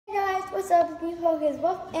what's up? It's me, Focus,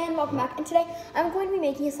 and welcome back. And today I'm going to be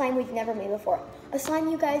making a slime we've never made before. A slime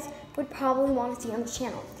you guys would probably want to see on the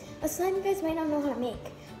channel. A slime you guys might not know how to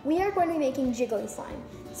make. We are going to be making jiggly slime.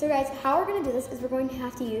 So guys, how we're going to do this is we're going to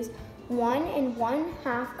have to use 1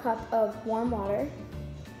 1/2 cup of warm water.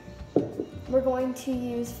 We're going to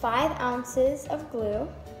use 5 ounces of glue.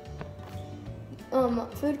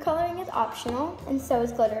 Food coloring is optional, and so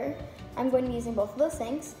is glitter. I'm going to be using both of those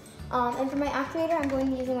things. And for my activator, I'm going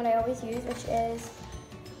to be using what I always use, which is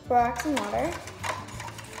Borax and water.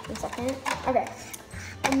 1 second. Okay.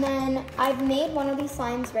 And then I've made one of these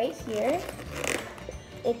slimes right here.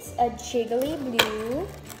 It's a jiggly blue.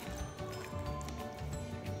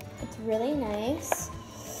 It's really nice.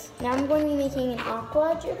 Now I'm going to be making an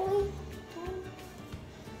aqua jiggly.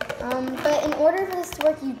 But in order for this to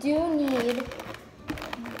work, you do need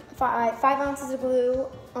 5 ounces of glue,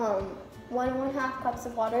 1 1/2 cups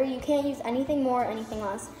of water. You can't use anything more or anything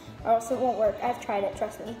less, or else it won't work. I've tried it,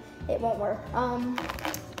 trust me, it won't work.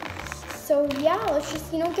 So yeah, let's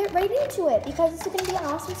just, get right into it because it's gonna be an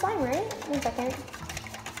awesome slime, right? 1 second.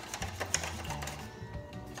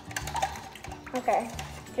 Okay,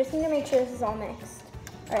 just need to make sure this is all mixed.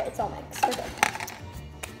 All right, it's all mixed, we're good.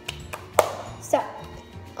 So,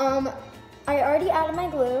 I already added my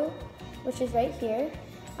glue, which is right here.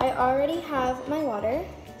 I already have my water,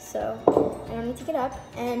 so I don't need to get up.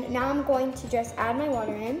 And now I'm going to just add my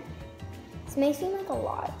water in. This may seem like a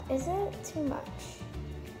lot. Is it too much?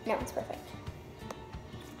 No, it's perfect.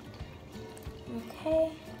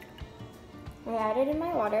 Okay, I added in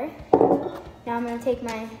my water. Now I'm gonna take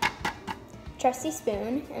my trusty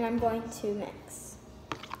spoon and I'm going to mix.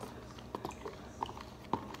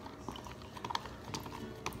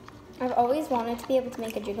 I've always wanted to be able to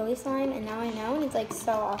make a jiggly slime, and now I know, and it's like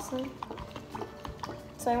so awesome.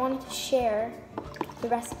 So I wanted to share the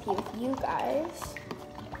recipe with you guys.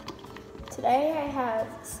 Today I have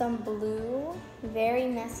some blue, very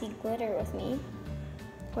messy glitter with me.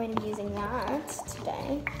 I'm going to be using that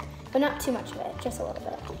today, but not too much of it, just a little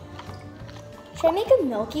bit. Should I make a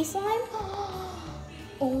milky slime?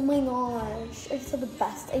 Oh my gosh, I just had the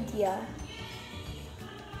best idea.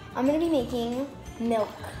 I'm gonna be making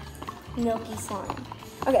milky slime.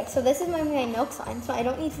 Okay, so this is my milk slime, so I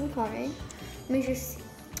don't need food coloring. Let me just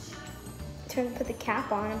put the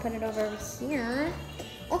cap on and put it over here.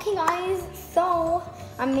 Okay guys, so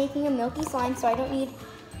I'm making a milky slime, so I don't need,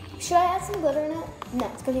 should I add some glitter in it? No,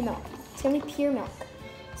 it's gonna be milk. It's gonna be pure milk.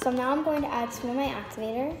 So now I'm going to add some of my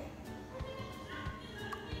activator.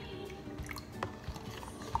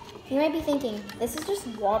 You might be thinking, this is just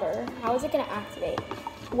water. How is it gonna activate?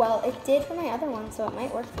 Well, it did for my other one, so it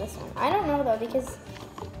might work for this one. I don't know though, because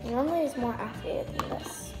normally it's more activated than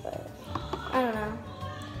this, but I don't know.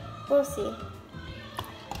 We'll see.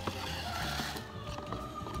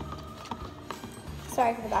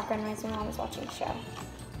 Sorry for the background noise, my mom was watching a show.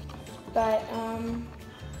 But,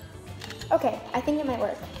 okay, I think it might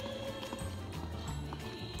work.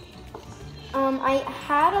 I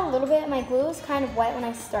had a little bit, my glue was kind of wet when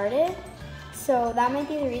I started, so that might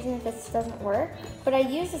be the reason if this doesn't work. But I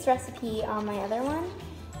used this recipe on my other one,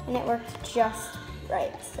 and it worked just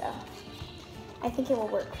right, so I think it will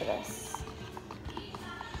work for this.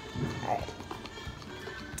 All right.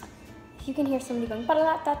 If you can hear somebody going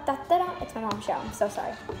ba-da-da-da-da-da, it's my mom's show. I'm so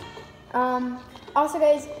sorry. Also,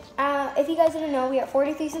 guys, if you guys didn't know, we are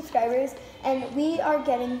 43 subscribers, and we are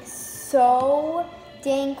getting so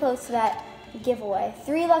dang close to that giveaway.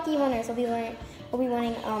 3 lucky winners will be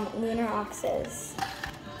winning lunar oxes.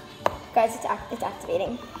 Guys, it's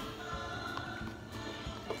activating.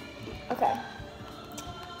 Okay.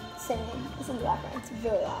 Singing. It's in the background. It's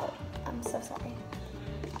really loud. I'm so sorry.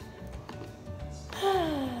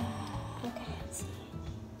 Okay, let's see.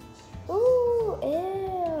 Ooh,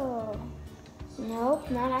 ew. Nope,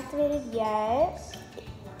 not activated yet.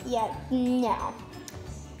 No.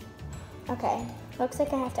 Okay, looks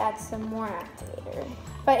like I have to add some more activator.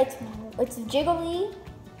 But it's jiggly,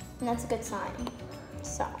 and that's a good sign.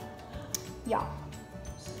 So, yeah.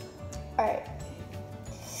 Alright.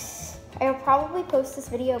 I'll probably post this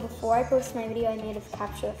video before I post my video I made of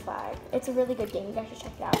Capture the Flag. It's a really good game, you guys should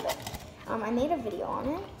check it out. But I made a video on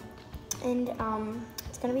it, and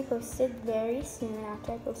it's going to be posted very soon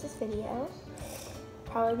after I post this video.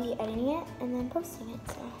 Probably be editing it and then posting it,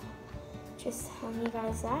 so just telling you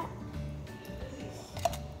guys that.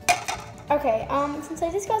 Okay, since I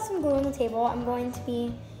just got some glue on the table, I'm going to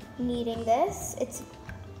be kneading this. It's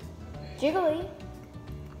jiggly,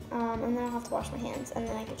 and then I'll have to wash my hands, and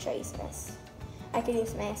then I could show you this. I could do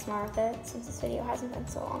some ASMR with it, since this video hasn't been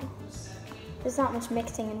so long. There's not much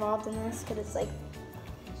mixing involved in this, because it's like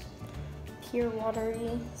pure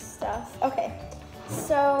watery stuff. Okay,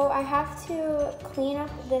 so I have to clean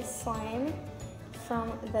up this slime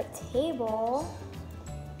from the table.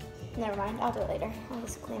 Never mind, I'll do it later. I'll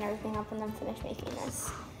just clean everything up and then finish making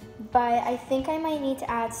this. But I think I might need to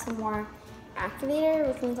add some more activator,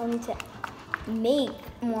 which means I'll need to make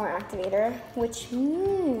more activator, which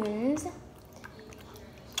means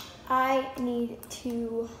I need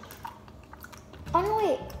to, oh no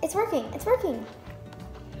wait, it's working, it's working.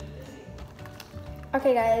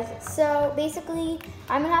 Okay guys, so basically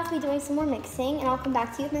I'm gonna have to be doing some more mixing and I'll come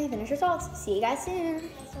back to you with my finished results. See you guys soon.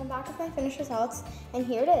 So I'm back with my finished results and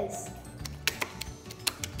here it is.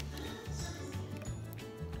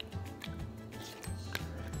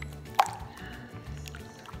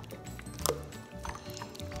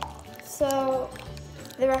 So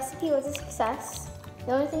the recipe was a success.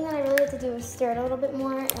 The only thing that I really had to do was stir it a little bit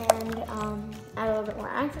more and add a little bit more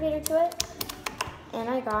activator to it. And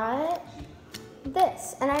I got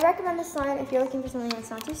this. And I recommend this slime if you're looking for something that's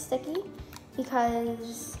not too sticky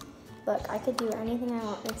because, look, I could do anything I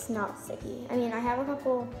want. It's not sticky. I mean, I have a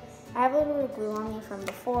little bit of glue on me from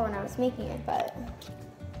before when I was making it, but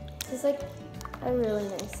this is like a really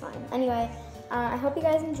nice slime. Anyway, I hope you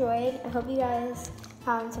guys enjoyed. I hope you guys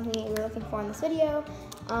found something that you were looking for in this video.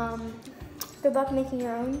 Good luck making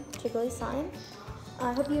your own jiggly slime.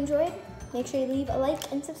 I hope you enjoyed. Make sure you leave a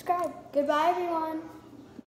like and subscribe. Goodbye, everyone.